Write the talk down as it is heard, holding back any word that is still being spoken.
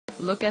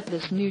Look at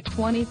this new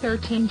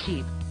 2013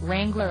 Jeep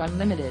Wrangler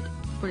Unlimited.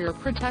 For your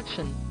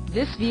protection,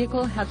 this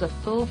vehicle has a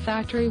full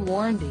factory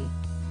warranty.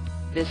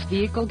 This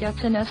vehicle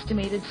gets an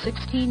estimated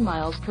 16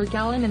 miles per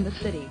gallon in the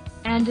city,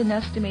 and an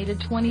estimated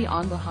 20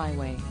 on the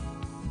highway.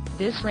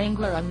 This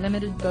Wrangler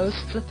Unlimited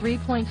boasts a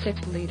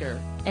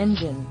 3.6-liter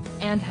engine,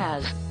 and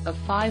has a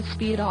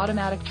 5-speed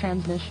automatic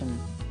transmission.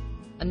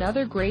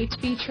 Another great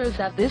feature is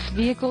that this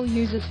vehicle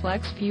uses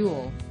flex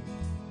fuel.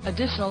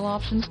 Additional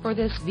options for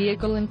this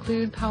vehicle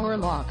include power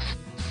locks,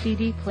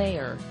 CD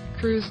player,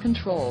 cruise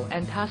control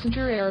and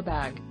passenger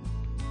airbag.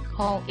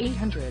 Call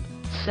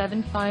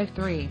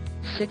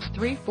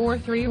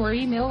 800-753-6343 or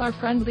email our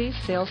friendly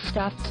sales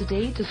staff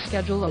today to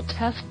schedule a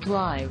test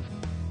drive.